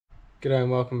G'day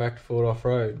and welcome back to Ford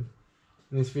Off-Road.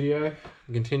 In this video,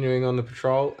 I'm continuing on the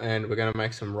patrol and we're going to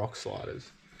make some rock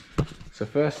sliders. So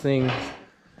first thing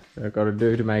that I've got to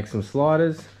do to make some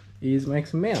sliders is make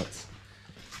some mounts.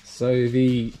 So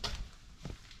the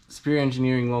Superior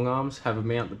Engineering long arms have a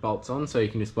mount that bolts on, so you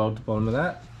can just weld the bottom of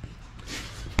that.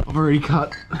 I've already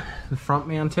cut the front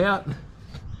mount out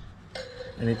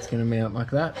and it's going to mount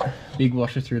like that. Big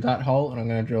washer through that hole, and I'm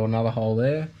going to drill another hole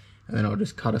there. And then I'll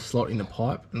just cut a slot in the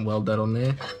pipe and weld that on there.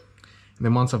 And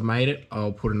then once I've made it,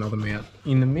 I'll put another mount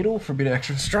in the middle for a bit of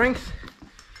extra strength.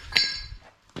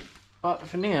 But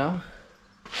for now,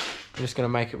 I'm just going to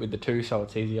make it with the two so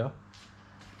it's easier.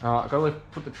 I've got to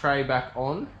put the tray back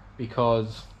on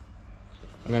because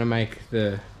I'm going to make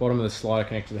the bottom of the slider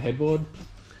connect to the headboard.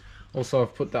 Also,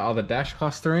 I've put the other dash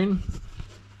cluster in,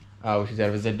 which is out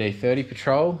of a ZD30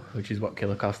 Patrol, which is what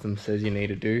Killer Custom says you need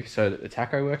to do so that the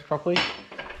tacho works properly.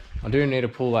 I do need to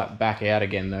pull that back out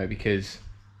again though, because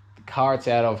the car it's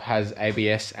out of has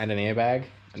ABS and an airbag,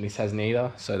 and this has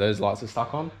neither, so those lights are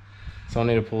stuck on. So I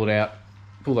need to pull it out,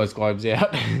 pull those globes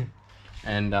out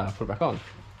and put it back on.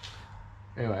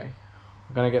 Anyway,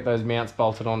 I'm going to get those mounts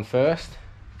bolted on first,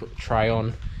 put the tray on,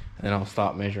 and then I'll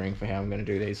start measuring for how I'm going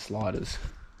to do these sliders.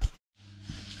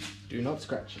 Do not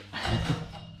scratch it.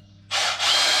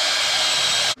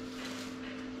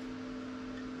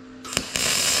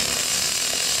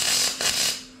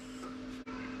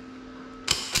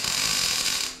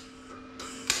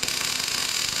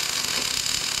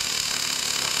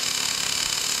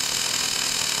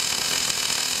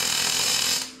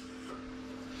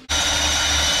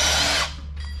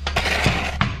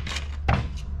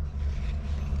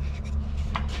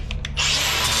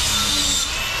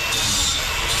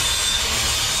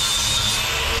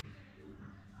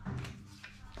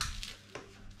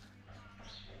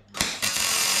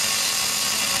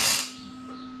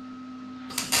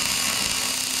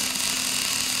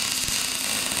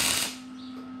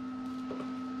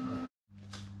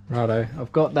 Righto,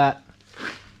 I've got that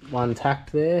one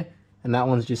tacked there, and that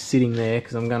one's just sitting there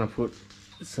because I'm going to put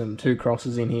two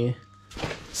crosses in here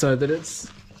so that it's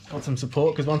got some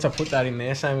support, because once I put that in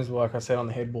there, same as like I said on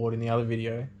the headboard in the other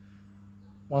video,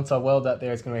 once I weld that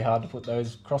there, it's going to be hard to put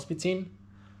those cross bits in.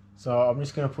 So I'm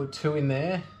just going to put two in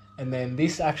there, and then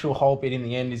this actual whole bit in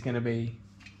the end is going to be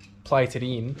plated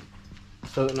in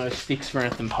so that no sticks or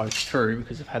anything poke through,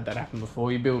 because I've had that happen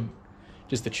before. You build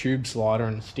just a tube slider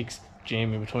and sticks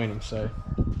jam in between them, so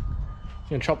I'm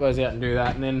going to chop those out and do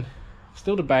that. And then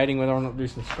still debating whether or not to do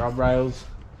some scrub rails.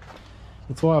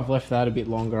 That's why I've left that a bit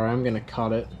longer. I am going to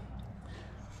cut it,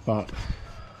 but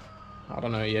I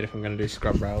don't know yet if I'm going to do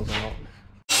scrub rails or not.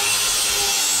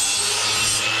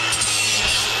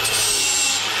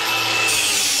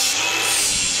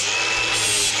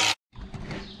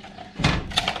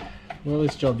 Well,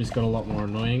 this job just got a lot more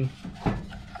annoying.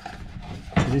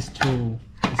 This tool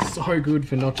is so good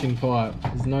for notching pipe.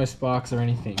 There's no sparks or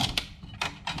anything.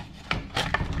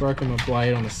 Broken my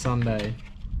blade on a Sunday.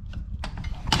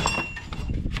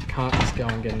 Can't just go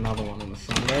and get another one on a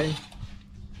Sunday.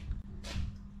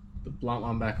 The blunt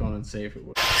one back on and see if it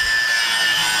works.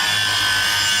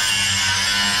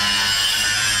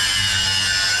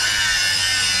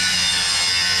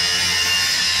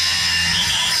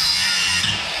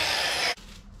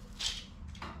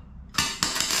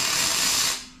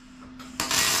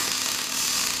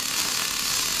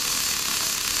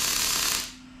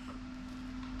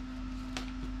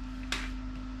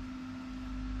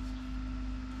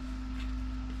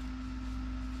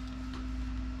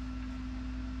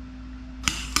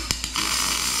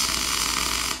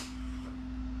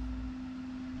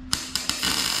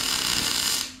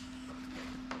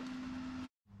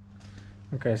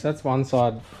 Okay, so that's one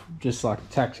side just like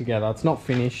tacked together. It's not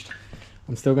finished.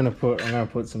 I'm going to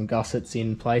put some gussets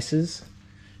in places,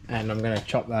 and I'm going to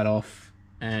chop that off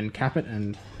and cap it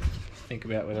and think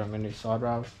about whether I'm going to do side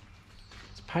rails.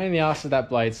 It's a pain in the ass that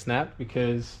blade snapped,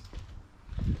 because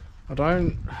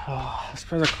I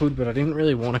suppose I could, but I didn't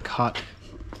really want to cut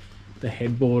the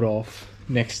headboard off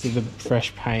next to the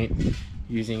fresh paint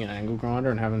using an angle grinder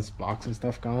and having sparks and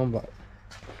stuff going, but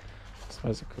I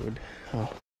suppose I could.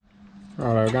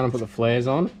 Right, we're going to put the flares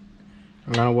on.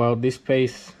 I'm going to weld this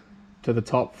piece to the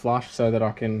top flush so that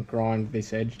I can grind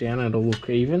this edge down and it'll look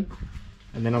even.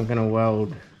 And then I'm going to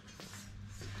weld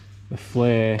the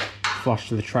flare flush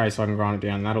to the tray so I can grind it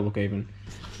down and that'll look even.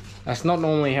 That's not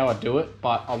normally how I do it,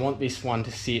 but I want this one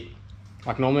to sit,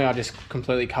 like normally I just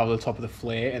completely cover the top of the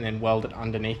flare and then weld it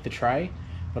underneath the tray.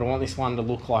 But I want this one to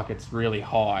look like it's really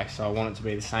high, so I want it to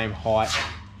be the same height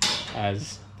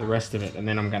as the rest of it, and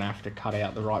then I'm going to have to cut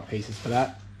out the right pieces for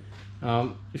that.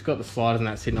 Just got the sliders and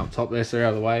that sitting up top there, so they're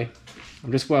out of the way.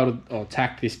 I've just welded or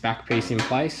tacked this back piece in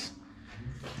place,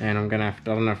 and I'm gonna have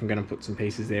to, I don't know if I'm gonna put some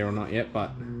pieces there or not yet, but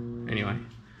anyway,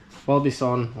 weld this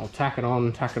on, I'll tack it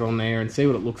on there and see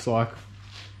what it looks like.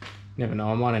 Never know,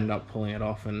 I might end up pulling it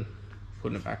off and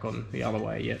putting it back on the other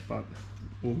way yet, but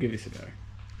we'll give this a go.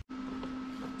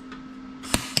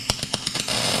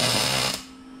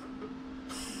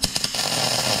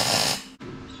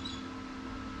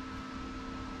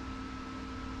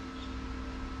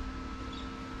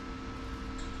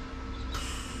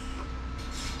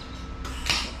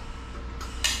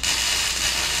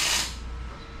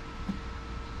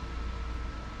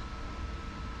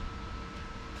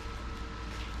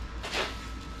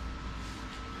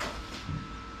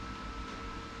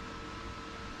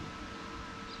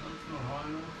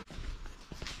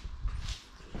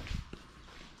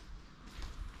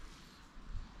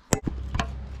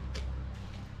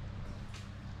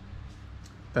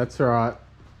 That's right,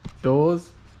 doors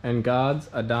and guards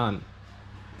are done.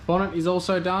 Bonnet is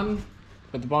also done,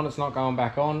 but the bonnet's not going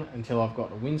back on until I've got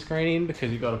the windscreen in,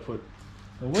 because you've got to put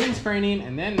the windscreen in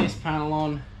and then this panel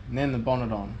on and then the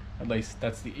bonnet on. At least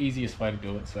that's the easiest way to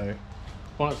do it. So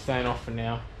bonnet's staying off for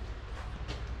now.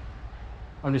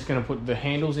 I'm just going to put the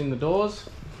handles in the doors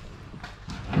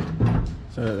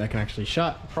so that they can actually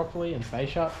shut properly and stay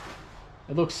shut.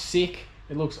 It looks sick.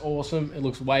 It looks awesome. It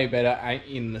looks way better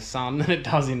in the sun than it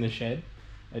does in the shed.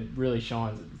 It really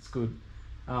shines. It's good.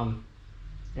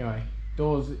 Anyway,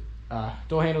 door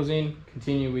handles in.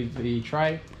 Continue with the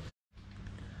tray.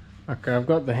 Okay, I've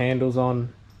got the handles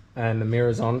on and the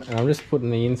mirrors on, and I'm just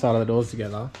putting the inside of the doors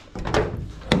together.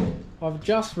 I've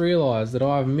just realised that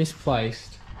I've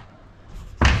misplaced,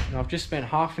 and I've just spent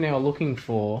half an hour looking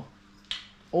for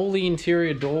all the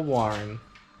interior door wiring.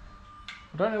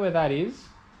 I don't know where that is.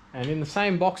 And in the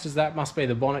same box as that must be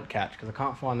the bonnet catch, because I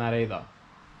can't find that either.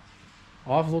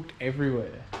 I've looked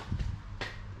everywhere.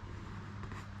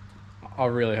 I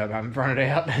really hope I haven't thrown it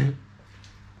out.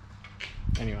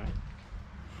 Anyway,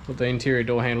 put the interior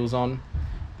door handles on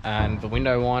and the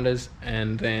window winders,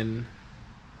 and then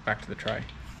back to the tray.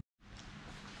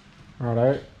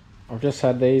 Righto, I've just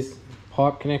had these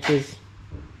pipe connectors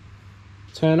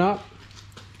turn up.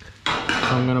 So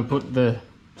I'm going to put the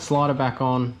slider back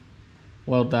on,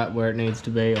 weld that where it needs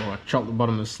to be, or I chop the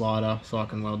bottom of the slider so I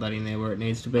can weld that in there where it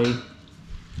needs to be,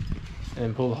 and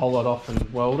then pull the whole lot off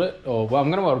and weld it. Or, well, I'm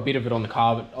going to weld a bit of it on the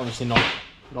car, but obviously not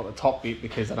the top bit,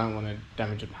 because I don't want to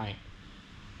damage the paint.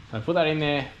 So put that in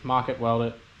there, mark it, weld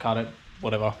it, cut it,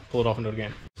 whatever, pull it off and do it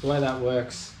again. The way that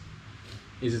works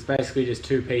is it's basically just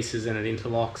two pieces and it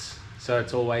interlocks, so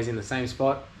it's always in the same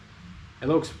spot. It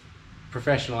looks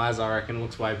professional, as I reckon. It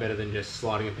looks way better than just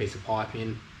sliding a piece of pipe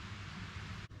in.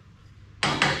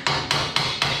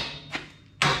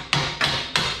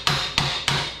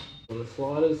 On the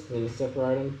sliders, then you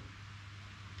separate them.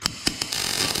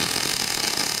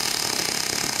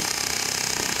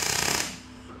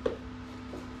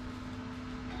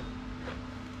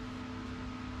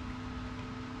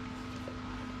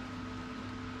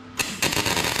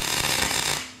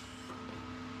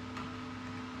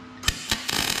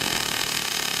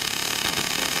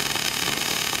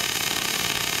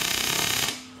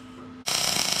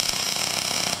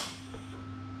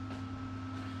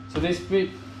 So this bit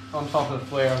on top of the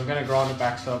flare, I'm going to grind it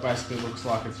back so it basically looks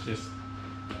like it's just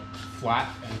flat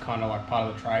and kind of like part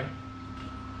of the tray.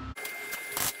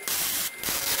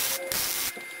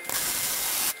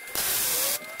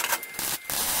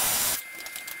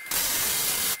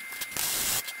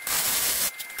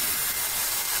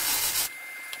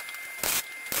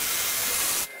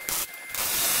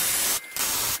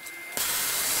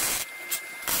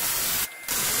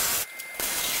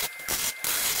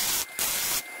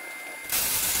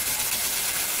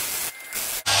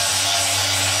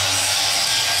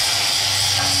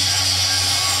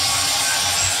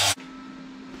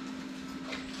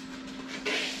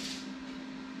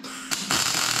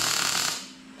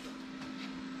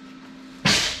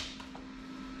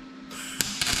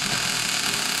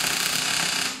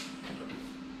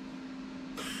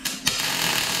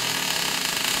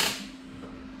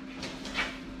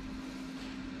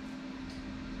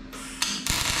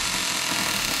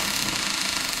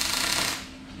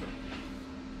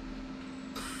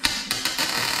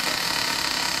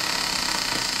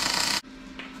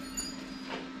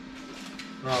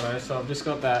 Righto, so I've just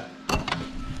got that,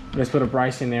 I just put a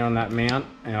brace in there on that mount,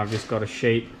 and I've just got a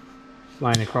sheet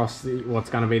laying across what's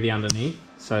going to be the underneath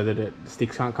so that the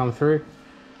sticks can't come through.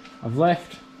 I've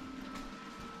left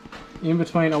in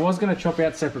between, I was going to chop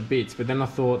out separate bits, but then I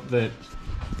thought that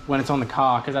when it's on the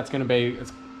car, because that's going to be,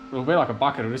 it'll be like a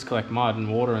bucket, it'll just collect mud and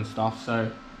water and stuff,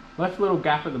 so Left a little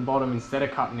gap at the bottom instead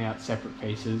of cutting out separate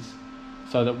pieces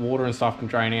so that water and stuff can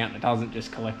drain out and it doesn't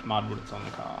just collect mud when it's on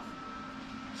the car.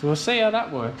 So we'll see how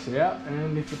that works out,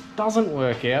 and if it doesn't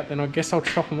work out, then I guess I'll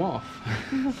chop them off.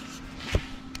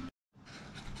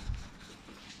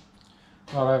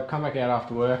 Right, I've come back out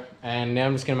after work, and now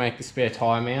I'm just going to make the spare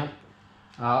tyre mount.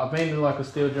 I've been to the local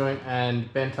steel joint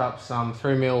and bent up some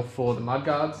 3mm for the mud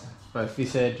guards, both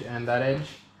this edge and that edge.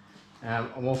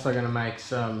 I'm also going to make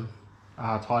some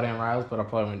tie down rails, but I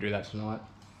probably won't do that tonight.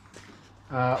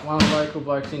 One of the local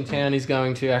blokes in town is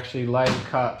going to actually laser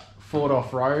cut Ford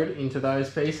off-road into those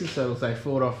pieces, so it'll say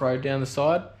Ford off-road down the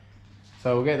side.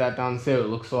 So we'll get that done, see what it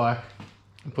looks like,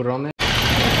 and put it on there.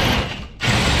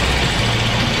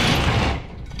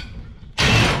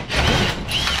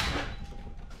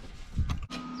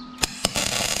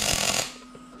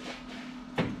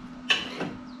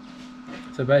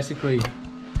 So basically,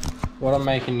 what I'm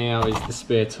making now is the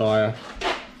spare tyre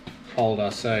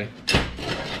holder. So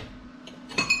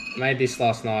I made this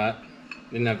last night.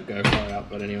 Didn't have to go far up,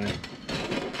 but anyway.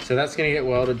 So that's going to get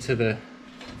welded to the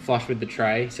flush with the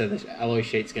tray. So the alloy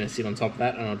sheet's going to sit on top of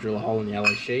that, and I'll drill a hole in the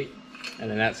alloy sheet, and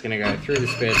then that's going to go through the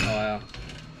spare tyre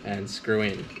and screw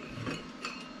in,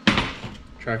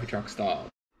 trophy truck style.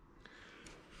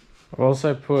 I've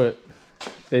also put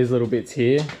these little bits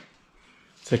here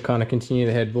to kind of continue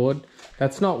the headboard.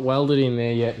 That's not welded in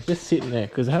there yet. It's just sitting there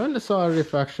because I haven't decided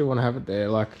if I actually want to have it there.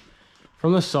 Like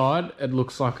from the side, it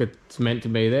looks like it's meant to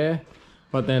be there.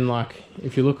 But then, like,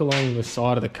 if you look along the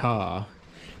side of the car,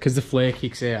 because the flare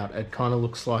kicks out, it kind of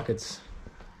looks like it's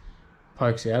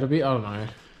pokes out a bit. I don't know.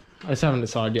 I just haven't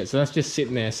decided yet. So that's just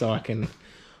sitting there so I can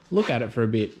look at it for a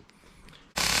bit.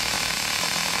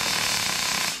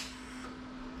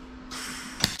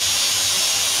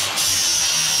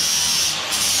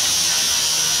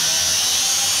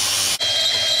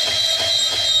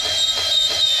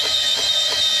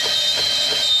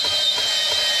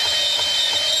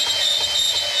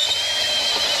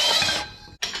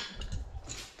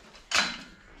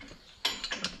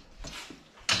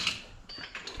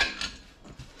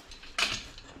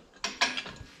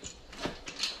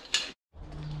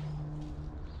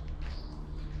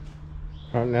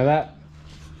 Right, now that,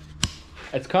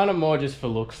 it's kind of more just for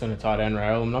looks than a tie down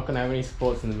rail. I'm not going to have any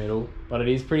supports in the middle, but it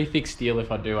is pretty thick steel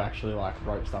if I do actually like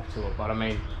rope stuff to it. But I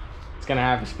mean, it's going to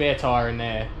have a spare tyre in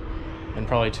there and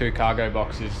probably 2 cargo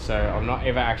boxes, so I'm not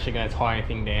ever actually going to tie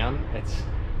anything down. It's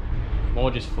more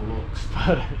just for looks,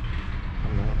 but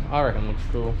I reckon it looks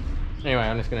cool. Anyway,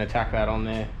 I'm just going to tack that on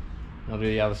there. I'll do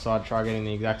the other side, try getting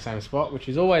the exact same spot, which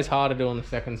is always hard to do on the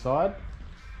second side.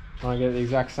 Try and get it the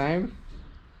exact same.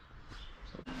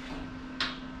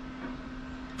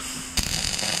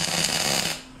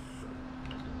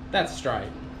 That's straight.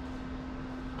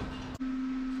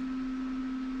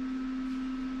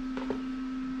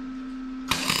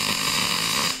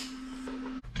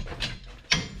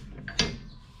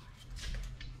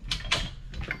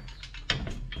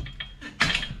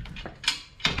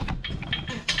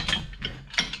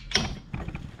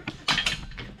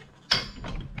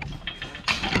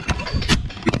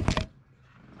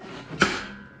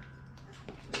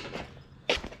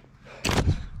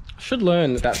 Should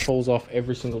learn that falls off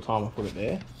every single time I put it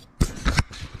there.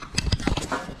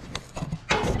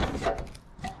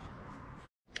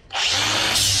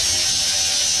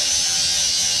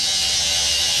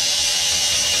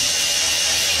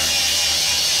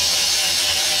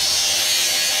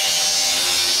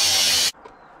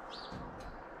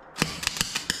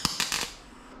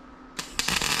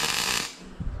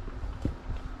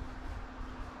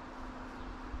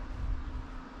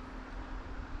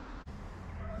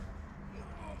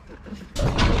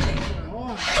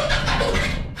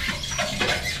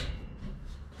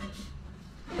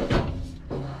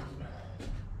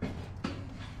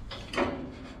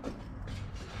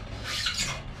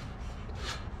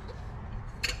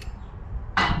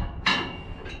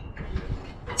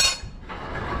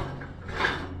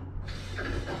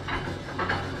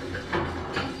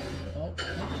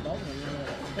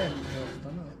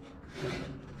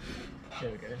 There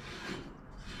we go.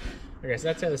 Okay, so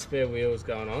that's how the spare wheel is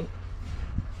going on.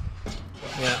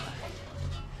 Now,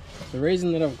 the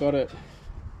reason that I've got it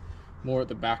more at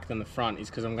the back than the front is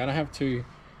because I'm going to have 2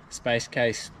 space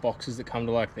case boxes that come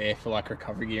to like there for like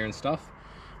recovery gear and stuff.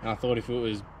 And I thought if it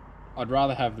was, I'd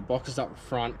rather have the boxes up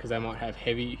front because they might have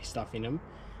heavy stuff in them,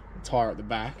 and tire at the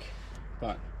back.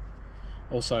 But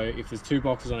also, if there's 2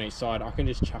 boxes on each side, I can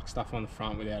just chuck stuff on the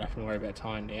front without having to worry about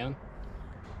tying down.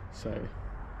 So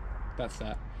that's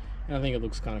that. And I think it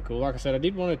looks kind of cool. Like I said, I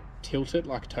did want to tilt it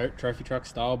like trophy truck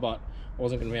style, but I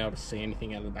wasn't going to be able to see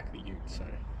anything out of the back of the ute, so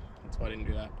that's why I didn't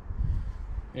do that.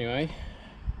 Anyway,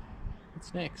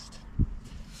 what's next?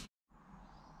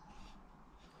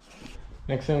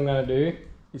 Next thing I'm going to do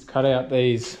is cut out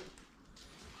these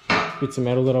bits of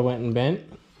metal that I went and bent.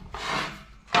 It's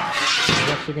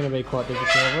actually going to be quite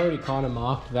difficult. I've already kind of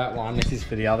marked that one. This is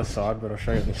for the other side, but I'll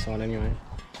show you this one anyway.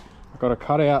 I've got to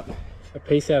cut out a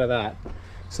piece out of that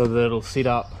so that it'll sit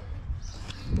up,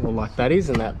 well, like that is,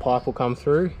 and that pipe will come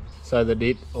through so that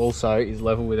it also is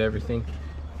level with everything,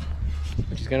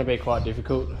 which is going to be quite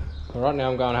difficult. Right now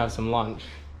I'm going to have some lunch.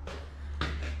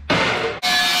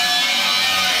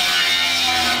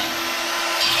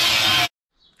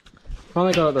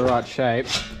 Finally got it the right shape,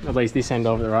 at least this end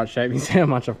of it the right shape. You can see how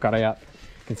much I've cut out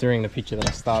considering the picture that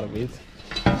I started with.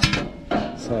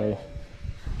 So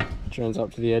it turns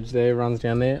up to the edge there, runs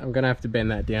down there. I'm going to have to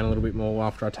bend that down a little bit more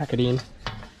after I tack it in.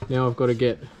 Now I've got to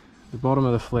get the bottom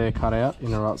of the flare cut out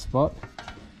in the right spot.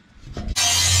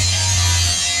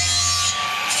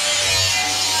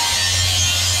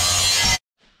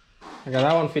 Okay,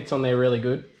 that one fits on there really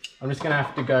good. I'm just going to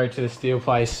have to go to the steel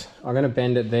place. I'm going to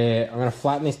bend it there. I'm going to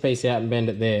flatten this piece out and bend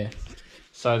it there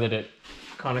so that it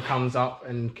kind of comes up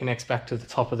and connects back to the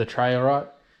top of the tray, all right?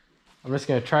 I'm just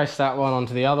going to trace that one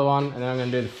onto the other one, and then I'm going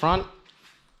to do the front.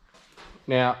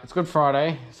 Now, it's Good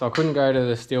Friday, so I couldn't go to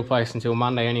the steel place until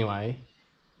Monday anyway,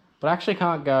 but I actually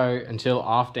can't go until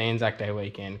after Anzac Day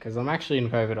weekend because I'm actually in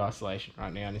COVID isolation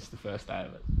right now, and it's the first day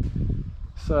of it.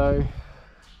 So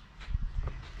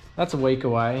that's a week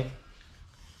away.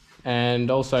 And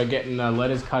also getting the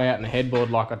letters cut out and the headboard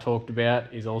like I talked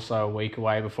about is also a week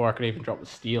away before I could even drop the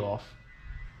steel off.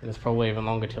 And it's probably even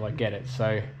longer till I get it.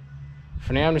 So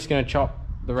for now I'm just going to chop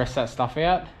the rest of that stuff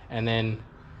out, and then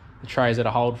the trays at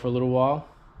a hold for a little while.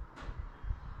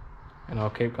 And I'll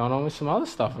keep going on with some other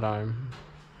stuff at home.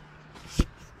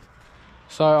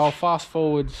 So I'll fast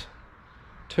forward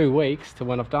 2 weeks to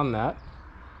when I've done that,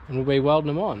 and we'll be welding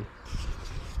them on.